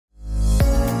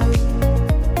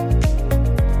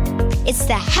It's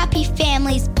the Happy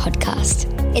Families podcast.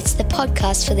 It's the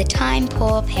podcast for the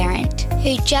time-poor parent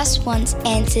who just wants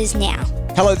answers now.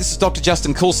 Hello, this is Dr.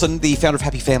 Justin Coulson, the founder of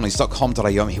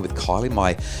happyfamilies.com.au. I'm here with Kylie,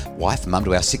 my wife, mum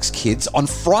to our 6 kids, on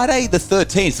Friday the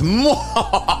 13th.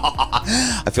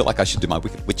 I feel like I should do my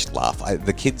Wicked Witch laugh.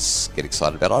 The kids get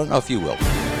excited about it. I don't know if you will.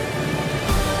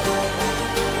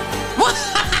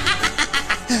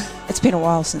 It's been a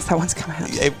while since that one's come out.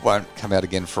 It won't come out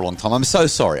again for a long time. I'm so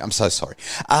sorry.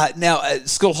 Now,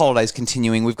 school holidays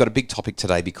continuing. We've got a big topic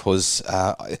today because,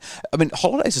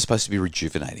 holidays are supposed to be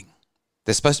rejuvenating.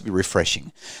 They're supposed to be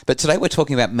refreshing. But today we're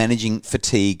talking about managing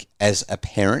fatigue as a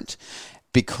parent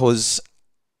because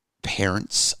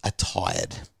parents are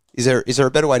tired. Is there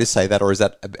a better way to say that, or is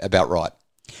that about right?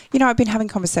 You know, I've been having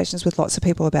conversations with lots of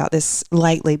people about this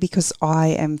lately because I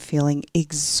am feeling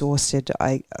exhausted.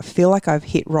 I feel like I've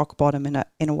hit rock bottom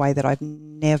in a way that I've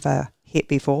never hit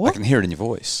before. I can hear it in your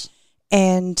voice.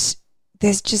 And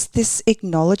there's just this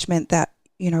acknowledgement that,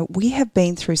 you know, we have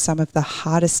been through some of the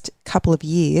hardest couple of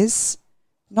years,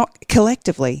 not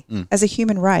collectively, as a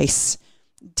human race,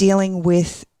 dealing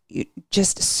with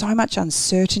just so much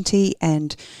uncertainty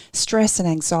and stress and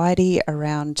anxiety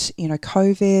around, you know,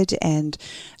 COVID and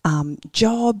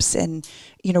jobs and,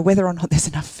 you know, whether or not there's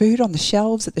enough food on the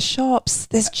shelves at the shops.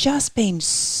 There's just been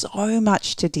so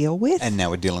much to deal with. And now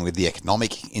we're dealing with the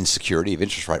economic insecurity of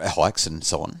interest rate hikes and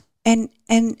so on. And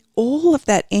all of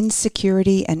that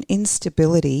insecurity and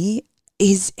instability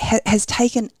has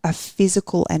taken a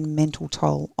physical and mental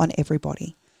toll on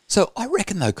everybody. So I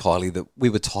reckon, though, Kylie, that we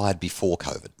were tired before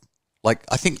COVID. Like,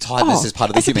 I think tiredness is part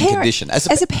of the human condition.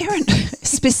 As a parent,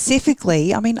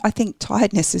 specifically, I mean, I think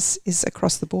tiredness is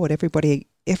across the board. Everybody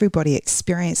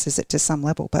experiences it to some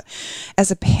level. But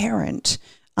as a parent,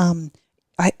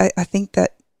 I think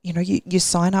that, you know, you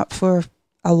sign up for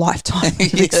a lifetime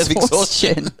of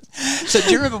exhaustion. So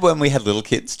do you remember when we had little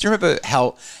kids? Do you remember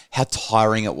how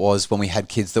tiring it was when we had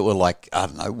kids that were like, I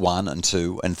don't know, 1 and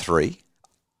 2 and 3?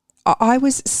 I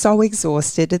was so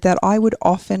exhausted that I would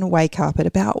often wake up at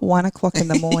about 1 o'clock in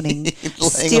the morning,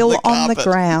 still on the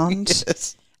ground,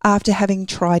 yes, after having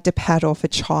tried to pad off a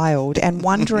child and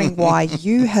wondering why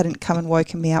you hadn't come and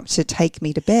woken me up to take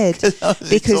me to bed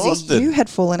because exhausted. You had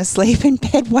fallen asleep in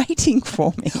bed waiting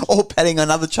for me. Or patting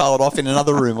another child off in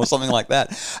another room or something like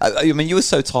that. I mean, you were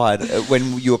so tired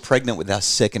when you were pregnant with our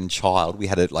second child. We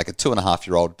had a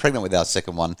 2.5-year-old pregnant with our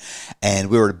second one, and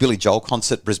we were at a Billy Joel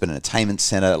concert, Brisbane Entertainment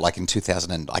Centre, like in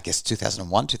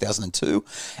 2001, 2002,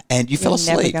 and you fell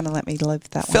asleep. You're never going to let me live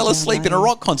that one. Fell asleep in a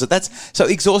rock concert. So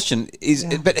exhaustion is...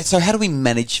 Yeah. But so how do we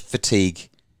manage fatigue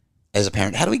as a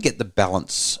parent? How do we get the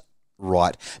balance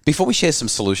right? Before we share some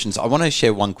solutions, I want to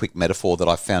share one quick metaphor that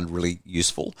I found really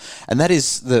useful, and that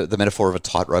is the metaphor of a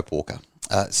tightrope walker.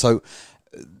 So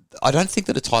I don't think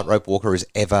that a tightrope walker is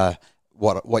ever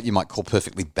what you might call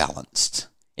perfectly balanced.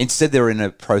 Instead, they're in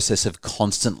a process of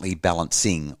constantly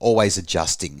balancing, always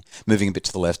adjusting, moving a bit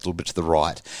to the left, a little bit to the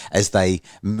right, as they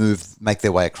make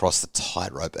their way across the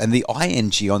tightrope. And the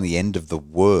ing on the end of the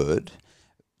word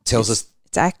tells us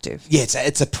it's active. Yeah,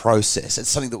 it's a process. It's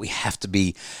something that we have to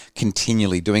be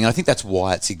continually doing. And I think that's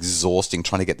why it's exhausting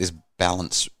trying to get this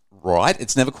balance right.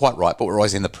 It's never quite right, but we're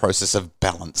always in the process of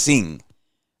balancing.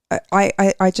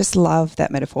 I just love that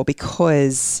metaphor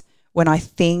because when I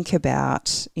think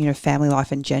about, you know, family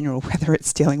life in general, whether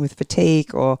it's dealing with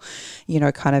fatigue or, you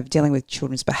know, kind of dealing with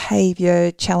children's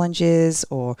behaviour challenges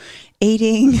or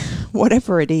eating,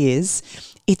 whatever it is,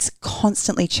 it's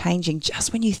constantly changing.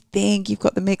 Just when you think you've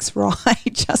got the mix right,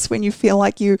 just when you feel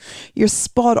like you're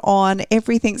spot on,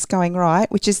 everything's going right,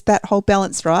 which is that whole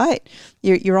balance, right?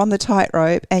 You're on the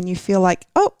tightrope and you feel like,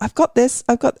 oh, I've got this.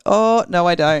 Oh, no,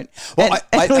 I don't. Well,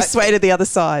 and I sway to the other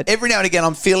side. Every now and again,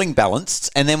 I'm feeling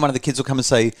balanced, and then one of the kids will come and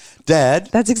say, Dad.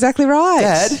 That's exactly right.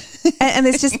 Dad. and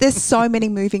there's so many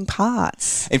moving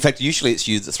parts. In fact, usually it's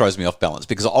you that throws me off balance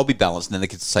because I'll be balanced, and then the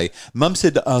kids will say, Mum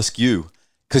said to ask you.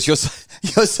 Because you're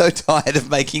so tired of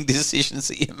making decisions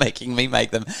that you're making me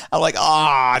make them. I'm like,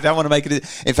 I don't want to make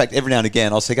it. In fact, every now and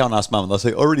again, I'll say, go and ask Mum. And they'll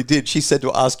say, already did. She said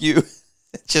to ask you.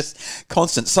 Just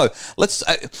constant. So let's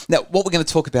now what we're going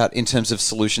to talk about in terms of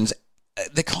solutions,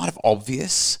 they're kind of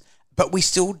obvious, but we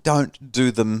still don't do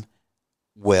them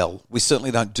well. We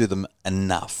certainly don't do them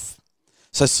enough.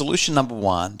 So solution number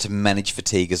 1 to manage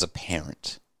fatigue as a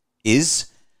parent is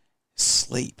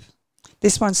sleep.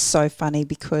 This one's so funny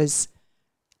because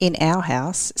in our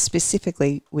house,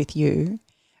 specifically with you,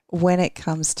 when it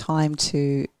comes time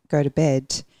to go to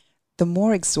bed, the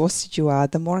more exhausted you are,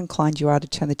 the more inclined you are to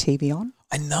turn the TV on.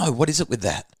 I know. What is it with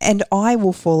that? And I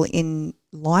will fall in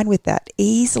line with that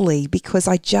easily because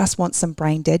I just want some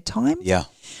brain dead time. Yeah.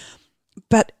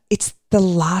 But it's the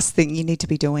last thing you need to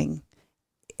be doing.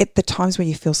 At the times when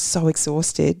you feel so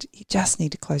exhausted, you just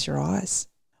need to close your eyes.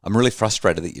 I'm really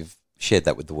frustrated that you've shared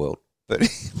that with the world. But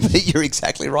you're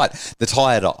exactly right. The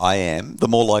tireder I am, the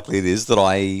more likely it is that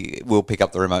I will pick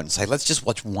up the remote and say, let's just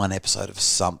watch one episode of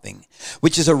something,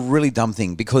 which is a really dumb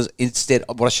thing because instead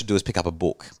what I should do is pick up a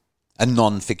book, a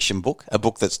non-fiction book, a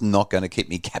book that's not going to keep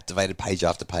me captivated page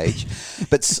after page.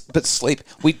 But sleep,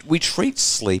 we treat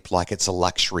sleep like it's a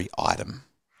luxury item.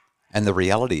 And the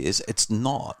reality is it's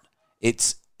not.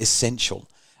 It's essential.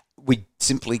 We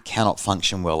simply cannot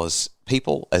function well as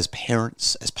people, as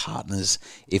parents, as partners,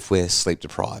 if we're sleep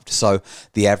deprived. So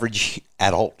the average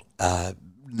adult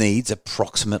needs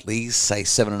approximately, say,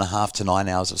 7.5 to 9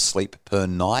 hours of sleep per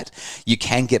night. You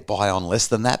can get by on less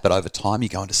than that, but over time you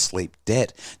go into sleep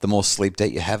debt. The more sleep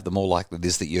debt you have, the more likely it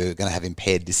is that you're going to have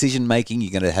impaired decision making.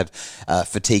 You're going to have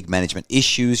fatigue management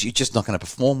issues. You're just not going to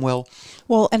perform well.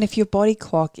 Well, and if your body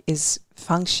clock is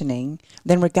functioning,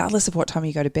 then regardless of what time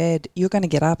you go to bed, you're going to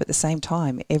get up at the same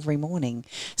time every morning.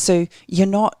 So you're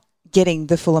not getting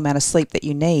the full amount of sleep that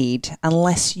you need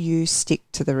unless you stick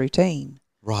to the routine.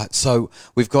 Right. So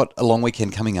we've got a long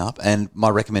weekend coming up, and my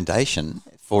recommendation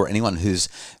for anyone who's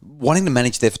wanting to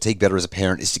manage their fatigue better as a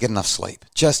parent is to get enough sleep.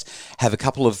 Just have a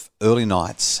couple of early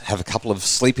nights, have a couple of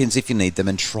sleep-ins if you need them,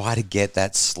 and try to get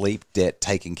that sleep debt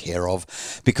taken care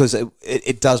of because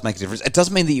it does make a difference. It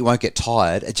doesn't mean that you won't get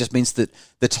tired. It just means that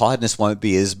the tiredness won't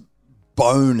be as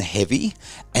bone heavy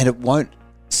and it won't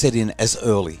set in as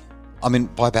early. I mean,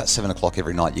 by about 7 o'clock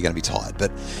every night, you're going to be tired,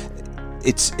 but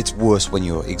it's worse when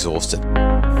you're exhausted.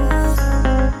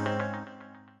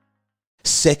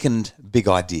 Second big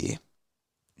idea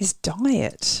is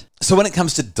diet. So when it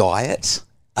comes to diet,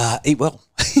 eat well.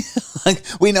 Like,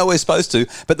 we know we're supposed to,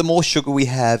 but the more sugar we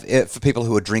have, for people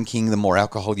who are drinking, the more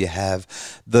alcohol you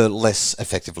have, the less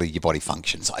effectively your body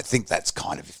functions. I think that's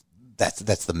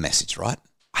that's the message, right?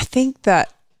 I think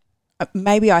that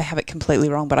maybe I have it completely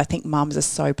wrong, but I think mums are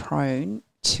so prone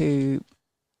to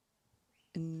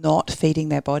not feeding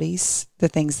their bodies the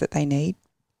things that they need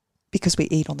because we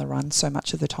eat on the run so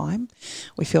much of the time.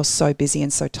 We feel so busy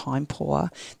and so time poor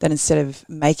that instead of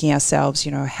making ourselves,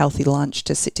 a healthy lunch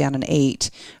to sit down and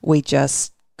eat, we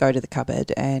just go to the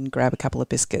cupboard and grab a couple of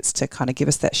biscuits to kind of give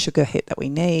us that sugar hit that we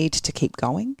need to keep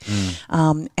going.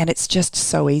 And it's just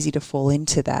so easy to fall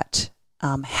into that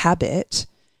habit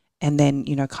and then,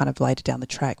 kind of later down the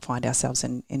track find ourselves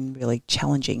in really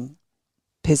challenging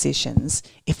positions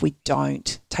if we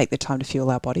don't take the time to fuel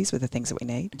our bodies with the things that we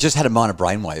need. Just had a minor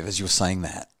brainwave as you were saying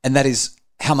that, and that is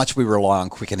how much we rely on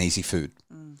quick and easy food.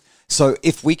 So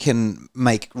if we can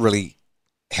make really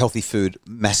healthy food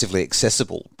massively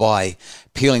accessible by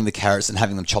peeling the carrots and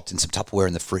having them chopped in some Tupperware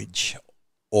in the fridge,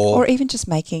 or even just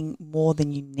making more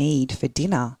than you need for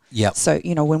dinner. Yep. So,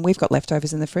 when we've got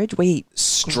leftovers in the fridge, we eat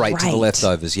straight to the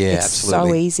leftovers. Yeah, it's absolutely.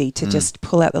 So easy to just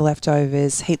pull out the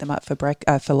leftovers, heat them up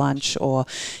for lunch, or,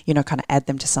 kind of add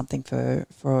them to something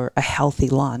for a healthy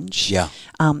lunch. Yeah.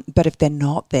 But if they're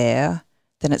not there,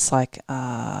 then it's like...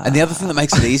 and the other thing that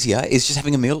makes it easier is just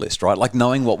having a meal list, right? Like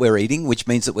knowing what we're eating, which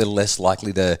means that we're less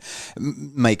likely to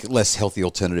make less healthy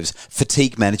alternatives.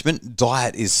 Fatigue management,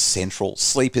 diet is central.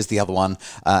 Sleep is the other one.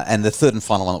 And the third and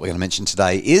final one that we're going to mention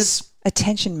today is...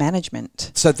 attention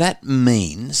management. So that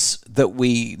means that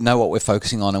we know what we're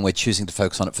focusing on and we're choosing to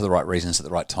focus on it for the right reasons at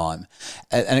the right time.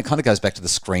 And it kind of goes back to the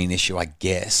screen issue, I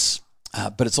guess.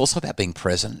 But it's also about being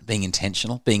present, being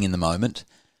intentional, being in the moment.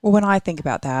 Well, when I think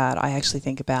about that, I actually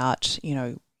think about,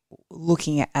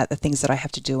 looking at the things that I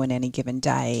have to do in any given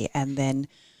day and then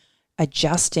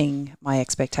adjusting my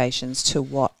expectations to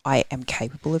what I am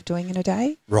capable of doing in a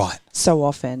day. Right. So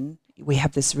often we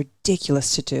have this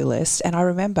ridiculous to-do list. And I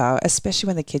remember, especially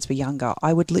when the kids were younger,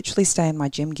 I would literally stay in my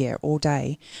gym gear all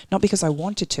day, not because I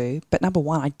wanted to, but number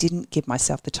one, I didn't give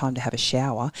myself the time to have a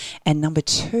shower. And number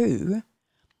two,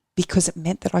 because it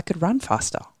meant that I could run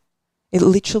faster. It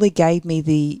literally gave me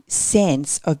the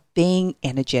sense of being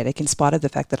energetic in spite of the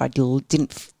fact that I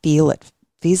didn't feel it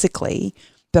physically,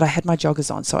 but I had my joggers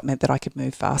on, so it meant that I could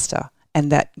move faster. And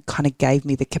that kind of gave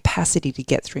me the capacity to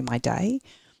get through my day.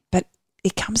 But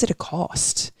it comes at a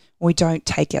cost. We don't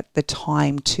take the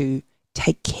time to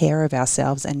take care of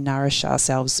ourselves and nourish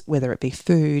ourselves, whether it be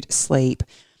food, sleep,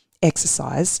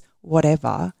 exercise,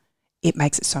 whatever. It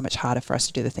makes it so much harder for us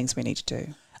to do the things we need to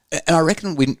do. And I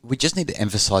reckon we just need to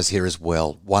emphasize here as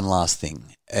well one last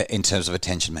thing in terms of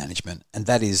attention management, and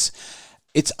that is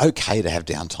it's okay to have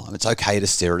downtime. It's okay to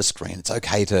stare at a screen. It's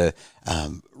okay to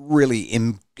really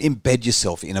embed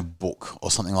yourself in a book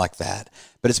or something like that,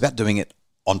 but it's about doing it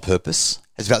on purpose.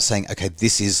 It's about saying, okay,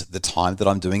 this is the time that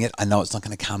I'm doing it. I know it's not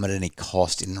going to come at any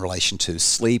cost in relation to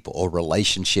sleep or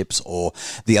relationships or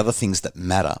the other things that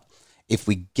matter. If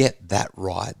we get that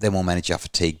right, then we'll manage our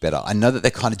fatigue better. I know that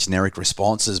they're kind of generic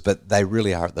responses, but they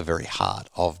really are at the very heart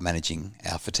of managing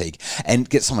our fatigue. And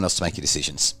get someone else to make your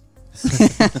decisions.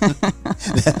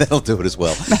 That'll do it as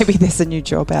well. Maybe there's a new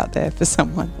job out there for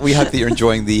someone. We hope that you're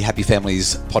enjoying the Happy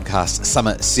Families podcast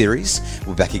summer series.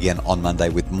 We'll be back again on Monday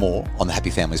with more on the Happy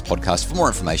Families podcast. For more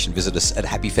information, visit us at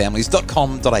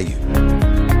happyfamilies.com.au.